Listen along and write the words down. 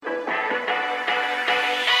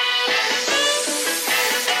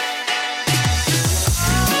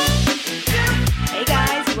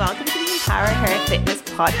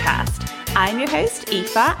podcast. I'm your host,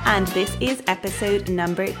 Aoife, and this is episode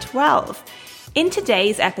number 12. In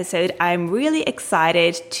today's episode, I'm really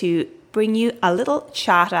excited to bring you a little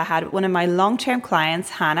chat I had with one of my long-term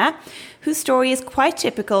clients, Hannah, whose story is quite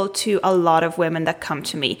typical to a lot of women that come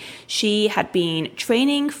to me. She had been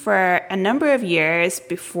training for a number of years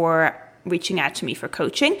before reaching out to me for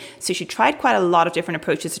coaching. So she tried quite a lot of different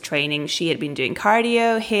approaches to training. She had been doing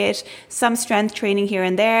cardio, HIIT, some strength training here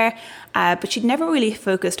and there, but she'd never really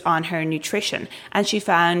focused on her nutrition. And she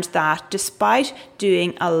found that despite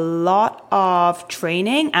doing a lot of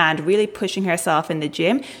training and really pushing herself in the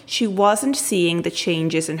gym, she wasn't seeing the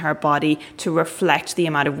changes in her body to reflect the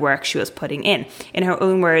amount of work she was putting in. In her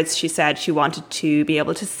own words, she said she wanted to be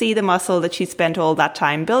able to see the muscle that she spent all that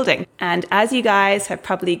time building. And as you guys have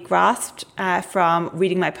probably grasped from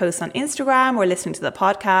reading my posts on Instagram or listening to the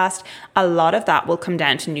podcast, a lot of that will come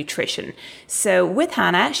down to nutrition. So with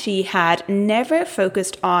Hannah, she had never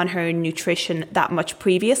focused on her nutrition that much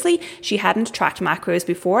previously. She hadn't tracked macros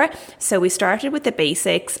before. So we started with the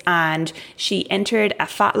basics and she entered a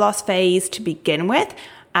fat loss phase to begin with.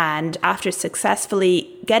 And after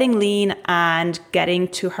successfully getting lean and getting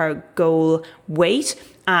to her goal weight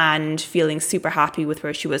and feeling super happy with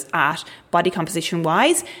where she was at body composition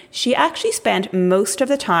wise, she actually spent most of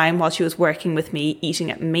the time while she was working with me eating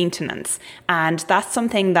at maintenance. And that's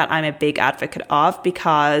something that I'm a big advocate of,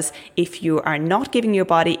 because if you are not giving your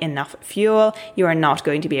body enough fuel, you are not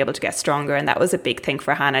going to be able to get stronger. And that was a big thing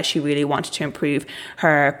for Hannah. She really wanted to improve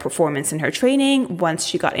her performance in her training once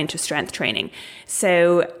she got into strength training.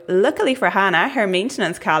 So luckily for Hannah, her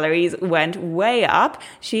maintenance calories went way up.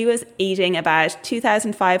 She was eating about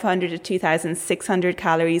 2,500 to 2,600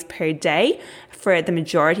 calories per day for the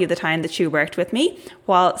majority of the time that she worked with me,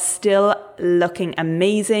 while still looking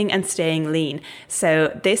amazing and staying lean.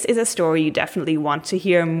 So this is a story you definitely want to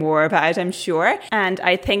hear more about, I'm sure. And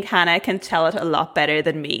I think Hannah can tell it a lot better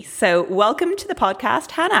than me. So welcome to the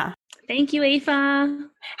podcast, Hannah. Thank you, Aoife.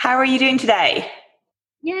 How are you doing today?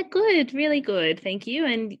 Yeah, good. Really good. Thank you.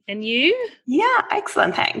 And you? Yeah,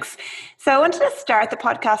 excellent. Thanks. So I wanted to start the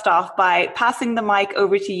podcast off by passing the mic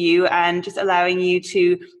over to you and just allowing you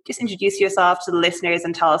to just introduce yourself to the listeners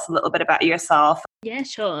and tell us a little bit about yourself. Yeah,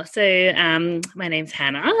 sure. So my name's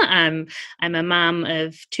Hannah. I'm a mum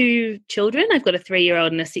of 2 children. I've got a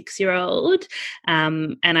 3-year-old and a 6-year-old.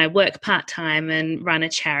 And I work part-time and run a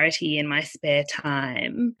charity in my spare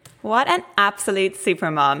time. What an absolute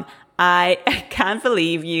super mom. I can't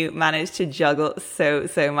believe you managed to juggle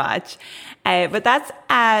so much. But that's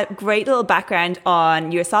a great little background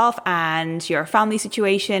on yourself and your family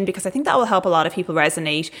situation, because I think that will help a lot of people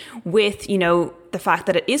resonate with, the fact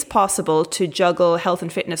that it is possible to juggle health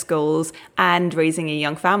and fitness goals and raising a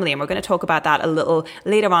young family. And we're going to talk about that a little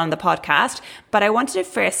later on in the podcast. But I wanted to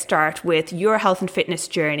first start with your health and fitness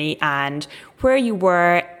journey and where you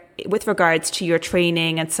were with regards to your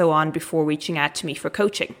training and so on before reaching out to me for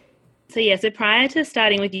coaching. So prior to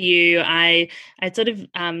starting with you, I sort of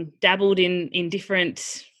dabbled in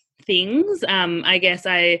different things. I guess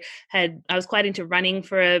I was quite into running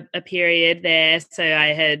for a period there. So I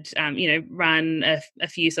had, run a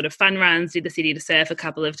few sort of fun runs, did the City to Surf a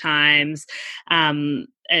couple of times,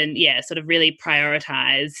 sort of really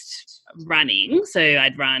prioritized running. So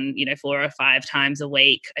I'd run, 4 or 5 times a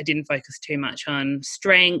week. I didn't focus too much on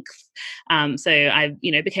strength. So I,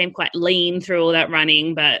 became quite lean through all that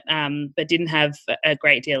running, but didn't have a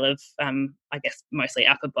great deal of, mostly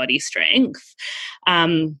upper body strength.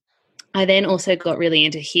 I then also got really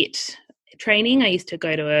into HIIT training. I used to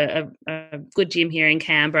go to a good gym here in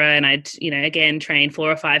Canberra, and I'd, again, train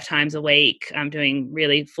 4 or 5 times a week. I'm doing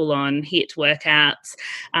really full-on HIIT workouts,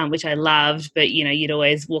 which I loved, but, you'd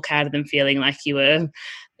always walk out of them feeling like you were,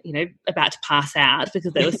 about to pass out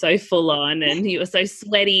because they were so full on and you were so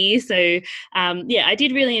sweaty. So, I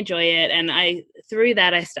did really enjoy it. And through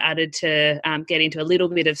that, I started to get into a little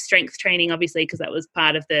bit of strength training, obviously, because that was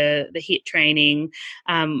part of the HIIT training.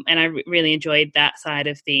 And I really enjoyed that side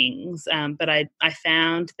of things. But I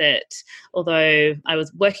found that although I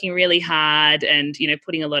was working really hard and,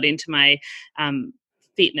 putting a lot into my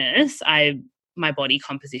fitness, my body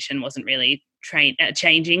composition wasn't really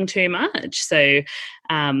changing too much. So,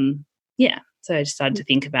 so I just started to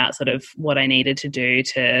think about sort of what I needed to do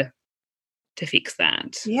to to fix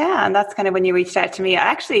that. Yeah, and that's kind of when you reached out to me. I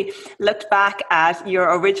actually looked back at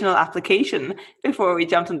your original application before we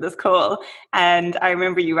jumped on this call. And I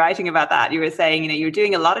remember you writing about that. You were saying, you were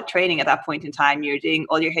doing a lot of training at that point in time. You were doing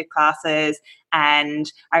all your HIIT classes.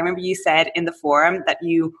 And I remember you said in the forum that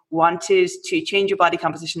you wanted to change your body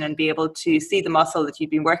composition and be able to see the muscle that you'd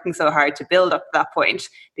been working so hard to build up to that point,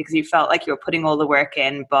 because you felt like you were putting all the work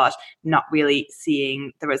in, but not really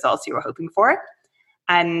seeing the results you were hoping for.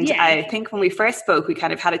 And yeah. I think when we first spoke, we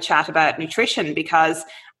kind of had a chat about nutrition, because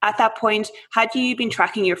at that point, had you been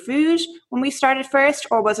tracking your food when we started first,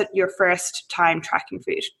 or was it your first time tracking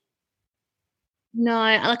food? No,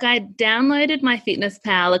 like I downloaded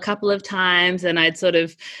MyFitnessPal a couple of times, and I'd sort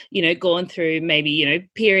of, gone through maybe,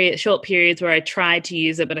 short periods where I tried to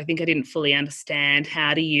use it, but I think I didn't fully understand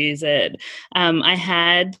how to use it. I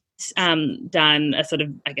had done a sort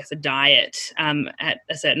of, I guess, a diet at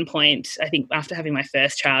a certain point. I think after having my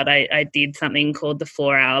first child, I did something called the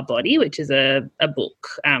 4-Hour Body, which is a book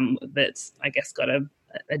that's, I guess, got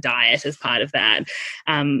a diet as part of that.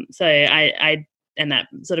 So I and that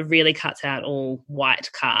sort of really cuts out all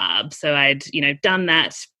white carbs. So I'd, done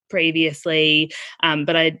that previously,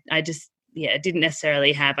 but I just, didn't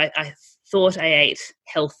necessarily have, I thought I ate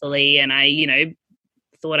healthily, and I,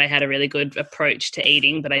 thought I had a really good approach to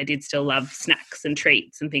eating, but I did still love snacks and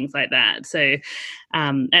treats and things like that. So,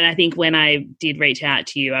 and I think when I did reach out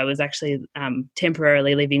to you, I was actually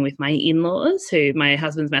temporarily living with my in-laws, who my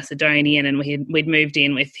husband's Macedonian, and we'd moved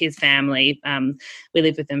in with his family. We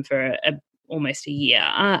lived with them for almost a year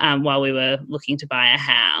while we were looking to buy a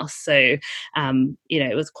house. So,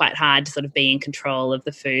 it was quite hard to sort of be in control of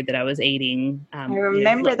the food that I was eating. I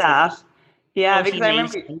remember that. Yeah, because I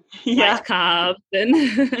remember white carbs and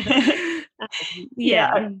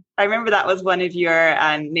I remember that was one of your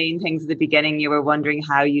main things at the beginning. You were wondering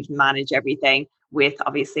how you'd manage everything, with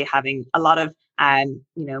obviously having a lot of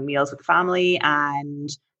meals with the family, and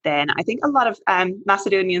then I think a lot of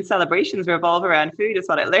Macedonian celebrations revolve around food, is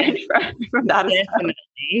what I learned from that.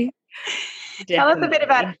 Definitely. Tell us a bit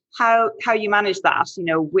about how you manage that,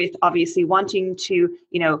 with obviously wanting to,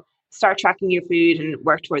 start tracking your food and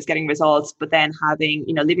work towards getting results, but then having,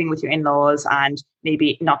 living with your in-laws and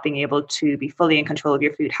maybe not being able to be fully in control of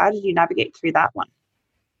your food. How did you navigate through that one?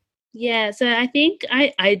 Yeah, so I think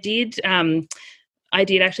I did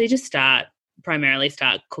actually just primarily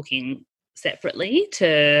start cooking separately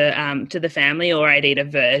to the family, or I'd eat a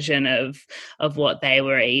version of what they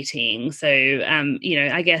were eating. So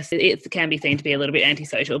I guess it can be seen to be a little bit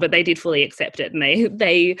antisocial, but they did fully accept it, and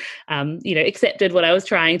they accepted what I was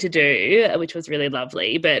trying to do, which was really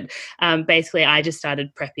lovely. But basically I just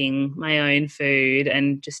started prepping my own food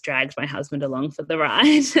and just dragged my husband along for the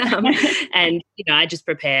ride. And I just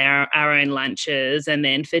prepare our own lunches, and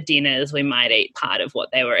then for dinners we might eat part of what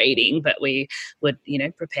they were eating, but we would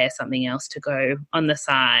prepare something else to go on the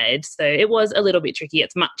side. So it was a little bit tricky.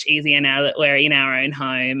 It's much easier now that we're in our own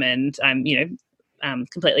home, and I'm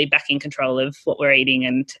completely back in control of what we're eating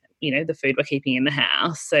and the food we're keeping in the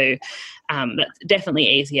house. So that's definitely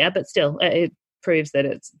easier, but still it proves that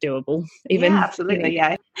it's doable. Even absolutely.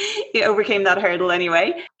 Yeah, you overcame that hurdle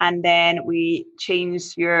anyway. And then we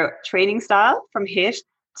changed your training style from HIIT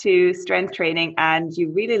to strength training, and you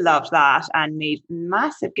really loved that and made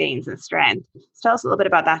massive gains in strength. So tell us a little bit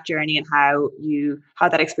about that journey and how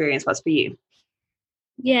that experience was for you.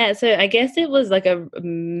 Yeah, so I guess it was like a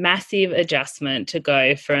massive adjustment to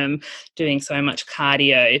go from doing so much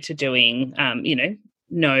cardio to doing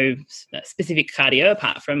no specific cardio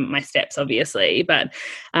apart from my steps, obviously, but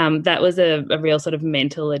that was a real sort of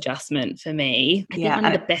mental adjustment for me. I think one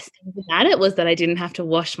of the best things about it was that I didn't have to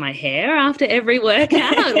wash my hair after every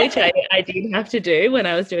workout, which I did have to do when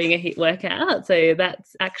I was doing a HIIT workout. So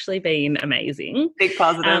that's actually been amazing. Big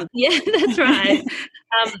positive. Yeah, that's right.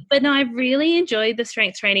 But no, I really enjoyed the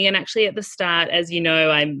strength training, and actually at the start, as you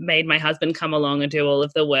know, I made my husband come along and do all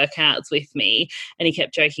of the workouts with me, and he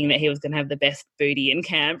kept joking that he was going to have the best booty in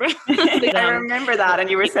Canberra. I remember that, and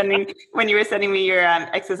when you were sending me your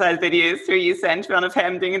exercise videos, where you sent one of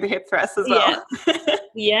him doing the hip thrust as well.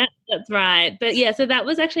 Yeah, that's right. But yeah, so that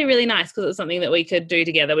was actually really nice because it was something that we could do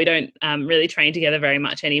together. We don't really train together very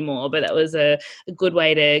much anymore, but that was a good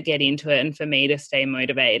way to get into it and for me to stay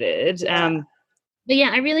motivated. But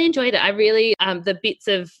yeah, I really enjoyed it. I really, the bits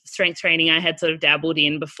of strength training I had sort of dabbled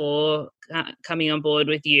in before coming on board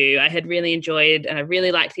with you, I had really enjoyed, and I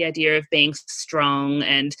really liked the idea of being strong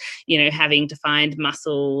and, having defined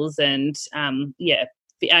muscles, and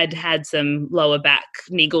I'd had some lower back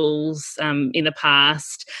niggles in the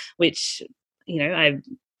past, which, I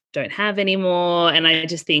don't have anymore. And I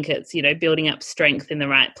just think it's, building up strength in the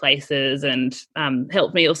right places, and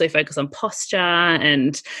helped me also focus on posture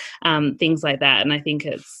and things like that. And I think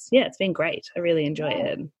it's been great. I really enjoy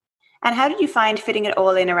it. And how did you find fitting it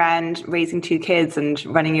all in around raising 2 kids and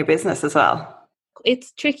running your business as well?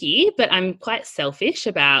 It's tricky, but I'm quite selfish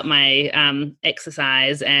about my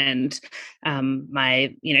exercise and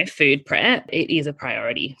my food prep. It is a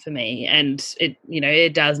priority for me, and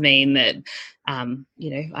it does mean that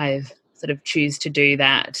I've sort of choose to do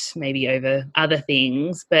that maybe over other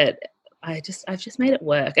things, but I've just made it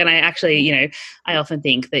work. And I actually, I often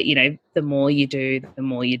think that, the more you do, the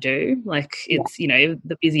more you do. Like it's,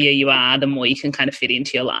 the busier you are, the more you can kind of fit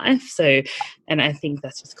into your life. So, and I think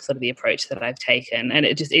that's just sort of the approach that I've taken. And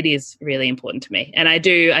it is really important to me. And I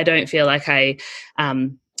don't feel like I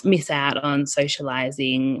miss out on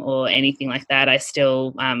socializing or anything like that. I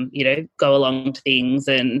still, go along to things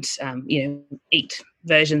and, eat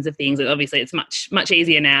versions of things. And obviously it's much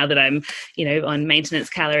easier now that I'm on maintenance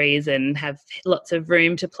calories and have lots of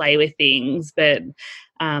room to play with things, but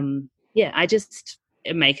I just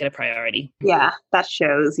make it a priority. That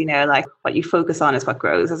shows, like what you focus on is what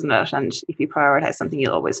grows, isn't it? And if you prioritize something,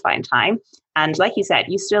 you'll always find time. And like you said,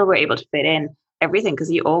 you still were able to fit in everything because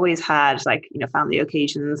you always had family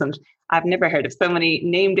occasions, and I've never heard of so many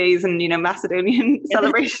name days and Macedonian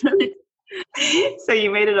celebrations. So you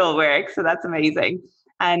made it all work. So that's amazing.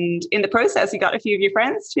 And in the process, you got a few of your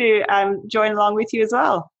friends to join along with you as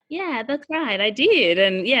well. Yeah, that's right. I did.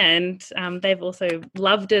 And they've also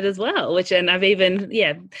loved it as well, and I've even,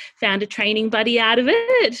 found a training buddy out of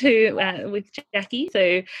it with Jackie.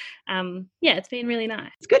 So, it's been really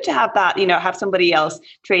nice. It's good to have that, have somebody else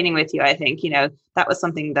training with you. I think, that was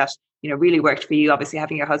something that, really worked for you. Obviously,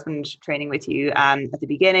 having your husband training with you at the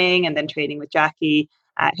beginning and then training with Jackie,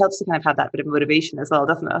 it helps to kind of have that bit of motivation as well,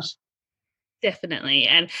 doesn't it? Definitely.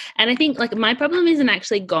 And I think like my problem isn't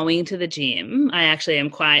actually going to the gym. I actually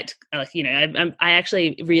am quite I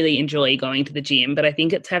actually really enjoy going to the gym, but I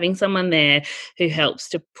think it's having someone there who helps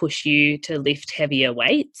to push you to lift heavier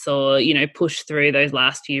weights or, push through those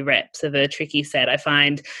last few reps of a tricky set. I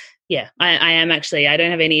find I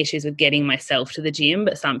don't have any issues with getting myself to the gym,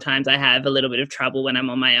 but sometimes I have a little bit of trouble when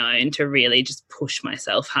I'm on my own to really just push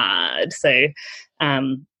myself hard. So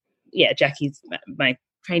Jackie's my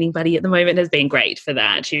training buddy at the moment, has been great for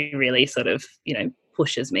that. She really sort of,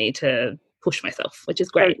 pushes me to push myself, which is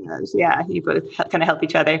great. Yeah, you both kind of help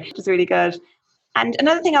each other, which is really good. And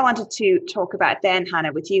another thing I wanted to talk about then,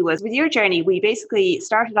 Hannah, with you was with your journey, we basically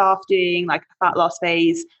started off doing like a fat loss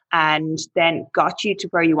phase and then got you to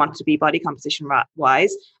where you wanted to be body composition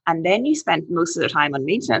wise. And then you spent most of the time on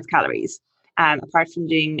maintenance calories, apart from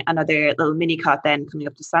doing another little mini cut then coming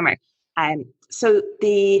up to summer. So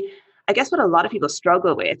I guess what a lot of people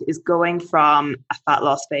struggle with is going from a fat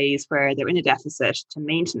loss phase where they're in a deficit to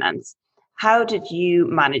maintenance. How did you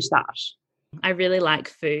manage that? I really like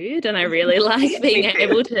food and I really like being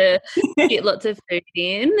able to get lots of food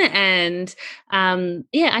in. And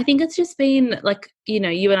I think it's just been like,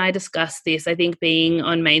 you and I discussed this. I think being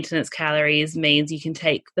on maintenance calories means you can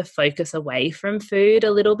take the focus away from food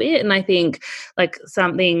a little bit. And I think like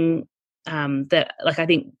something that like I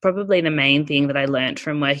think probably the main thing that I learned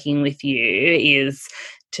from working with you is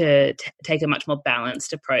to take a much more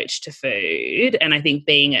balanced approach to food. And I think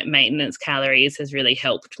being at maintenance calories has really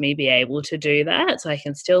helped me be able to do that. So I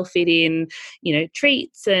can still fit in,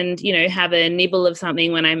 treats and, have a nibble of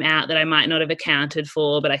something when I'm out that I might not have accounted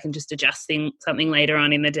for, but I can just adjust something later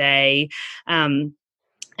on in the day. I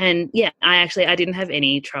didn't have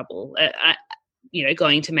any trouble.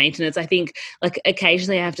 Going to maintenance. I think like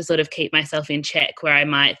occasionally I have to sort of keep myself in check where I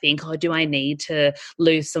might think, do I need to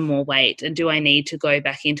lose some more weight? And do I need to go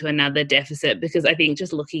back into another deficit? Because I think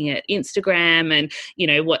just looking at Instagram and,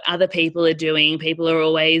 what other people are doing, people are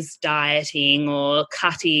always dieting or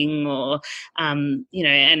cutting or, and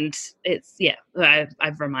it's,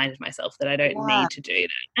 I've reminded myself that I don't need to do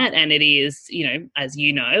that. And it is, as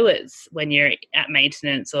it's when you're at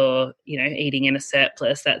maintenance or, eating in a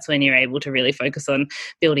surplus, that's when you're able to really focus on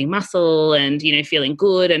building muscle and, feeling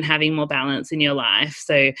good and having more balance in your life.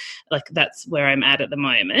 So like that's where I'm at the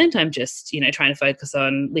moment. I'm just, trying to focus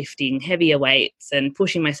on lifting heavier weights and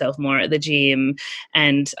pushing myself more at the gym.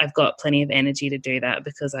 And I've got plenty of energy to do that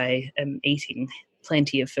because I am eating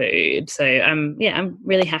plenty of food. So I'm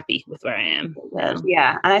really happy with where I am.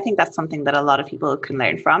 Yeah. And I think that's something that a lot of people can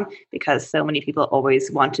learn from because so many people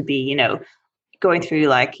always want to be, going through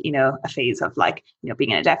like, a phase of like, being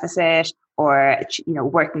in a deficit or,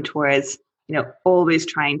 working towards, always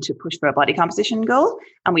trying to push for a body composition goal.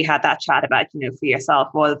 And we had that chat about, for yourself,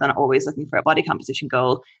 rather than always looking for a body composition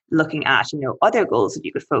goal, looking at, other goals that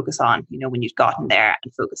you could focus on, when you've gotten there,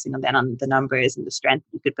 and focusing on the numbers and the strength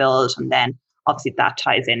you could build. And then obviously that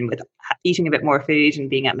ties in with eating a bit more food and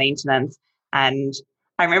being at maintenance. And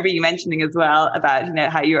I remember you mentioning as well about,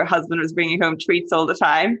 how your husband was bringing home treats all the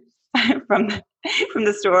time from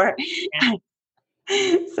the store. Yeah.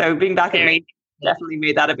 So being back at maintenance definitely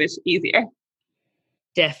made that a bit easier.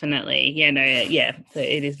 Definitely. So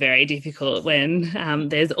it is very difficult when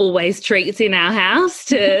there's always treats in our house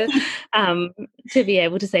to be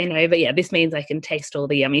able to say no. But yeah, this means I can taste all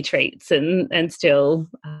the yummy treats and still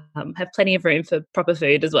have plenty of room for proper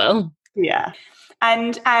food as well. Yeah.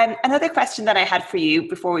 And another question that I had for you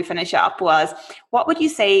before we finish up was, what would you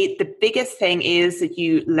say the biggest thing is that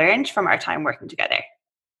you learned from our time working together?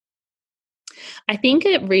 I think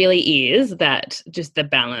it really is that just the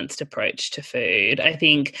balanced approach to food. I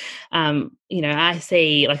think, I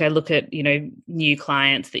see, I look at, new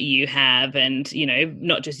clients that you have and,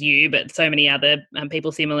 not just you, but so many other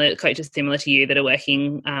coaches similar to you that are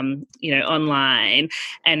working, online.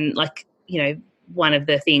 And one of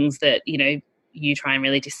the things that, you try and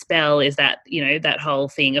really dispel is that, that whole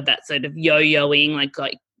thing of that sort of yo-yoing,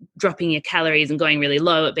 like dropping your calories and going really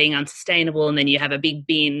low at being unsustainable, and then you have a big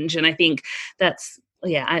binge. And I think that's,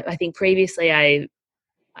 I think previously I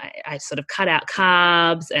sort of cut out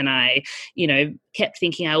carbs, and I, kept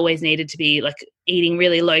thinking I always needed to be eating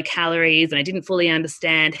really low calories, and I didn't fully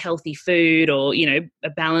understand healthy food or, a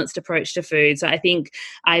balanced approach to food. So I think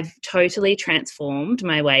I've totally transformed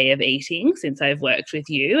my way of eating since I've worked with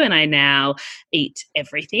you, and I now eat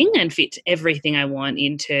everything and fit everything I want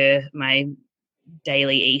into my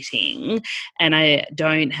daily eating, and I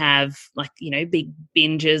don't have big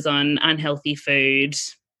binges on unhealthy food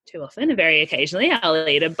too often. Very occasionally I'll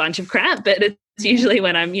eat a bunch of crap, but it's usually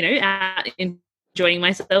when I'm out enjoying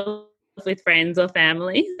myself with friends or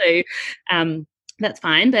family, so that's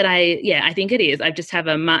fine. But I think it is, I just have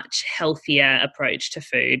a much healthier approach to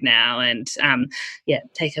food now, and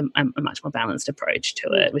take a much more balanced approach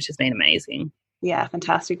to it, which has been amazing. Yeah,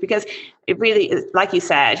 fantastic. Because it really is, like you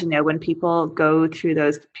said, when people go through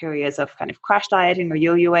those periods of kind of crash dieting or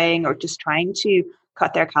yo-yoing or just trying to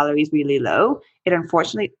cut their calories really low, it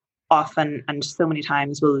unfortunately often and so many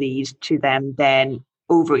times will lead to them then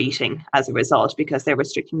overeating as a result, because they're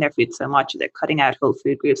restricting their food so much. They're cutting out whole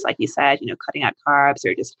food groups, like you said, cutting out carbs,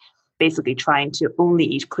 or just basically trying to only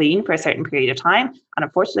eat clean for a certain period of time. And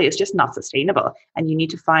unfortunately, it's just not sustainable. And you need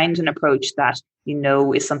to find an approach that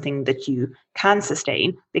is something that you can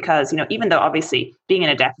sustain, because, even though obviously being in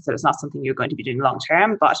a deficit is not something you're going to be doing long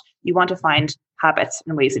term, but you want to find habits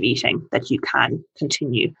and ways of eating that you can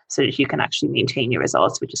continue so that you can actually maintain your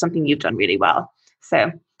results, which is something you've done really well.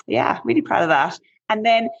 So yeah, really proud of that. And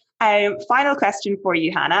then final question for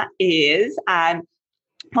you, Hannah, is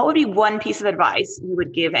what would be one piece of advice you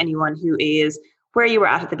would give anyone who is where you were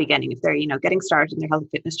at the beginning, if they're, getting started in their health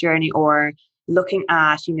and fitness journey, or looking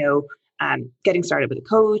at, getting started with a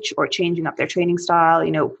coach or changing up their training style?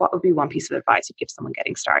 What would be one piece of advice you'd give someone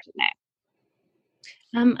getting started now?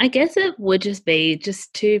 I guess it would just be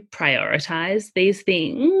to prioritize these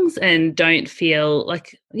things and don't feel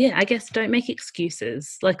don't make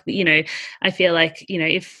excuses. I feel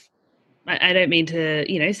if I don't mean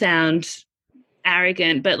to, sound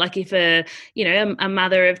arrogant, but if a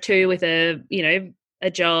mother of two with a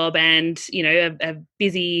job and a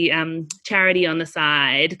busy charity on the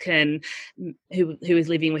side who is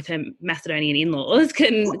living with her Macedonian in-laws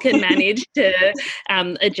can manage to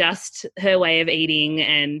adjust her way of eating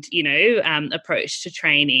and approach to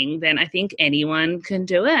training, then I think anyone can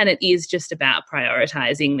do it. And it is just about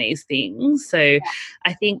prioritizing these things. So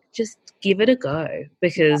I think just give it a go,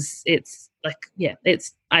 because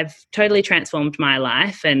I've totally transformed my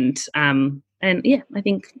life, and I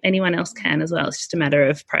think anyone else can as well. It's just a matter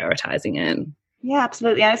of prioritizing it. Yeah,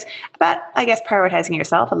 absolutely. And it's about, I guess, prioritizing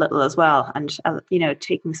yourself a little as well, and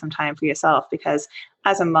taking some time for yourself, because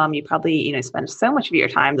as a mom, you probably spend so much of your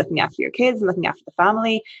time looking after your kids and looking after the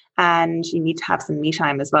family, and you need to have some me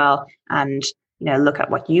time as well, and look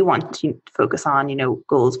at what you want to focus on,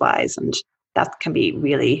 goals wise, and that can be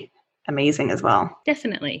really amazing as well.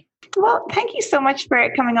 Definitely. Well, thank you so much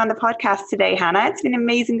for coming on the podcast today, Hannah. It's been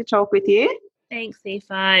amazing to talk with you. Thanks,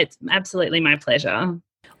 Aoife. It's absolutely my pleasure.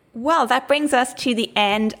 Well, that brings us to the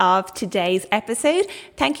end of today's episode.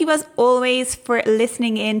 Thank you as always for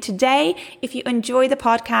listening in today. If you enjoy the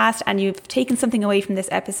podcast and you've taken something away from this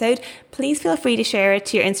episode, please feel free to share it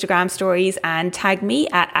to your Instagram stories and tag me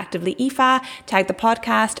at ActivelyAoife, tag the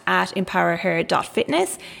podcast at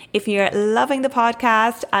empowerher.fitness. If you're loving the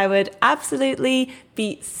podcast, I would absolutely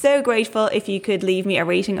be so grateful if you could leave me a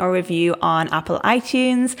rating or review on Apple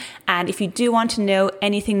iTunes. And if you do want to know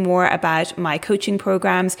anything more about my coaching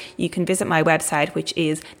programs, you can visit my website, which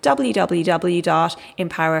is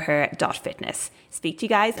www.empowerher.fitness. Speak to you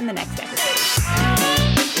guys in the next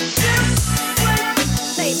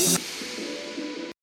episode.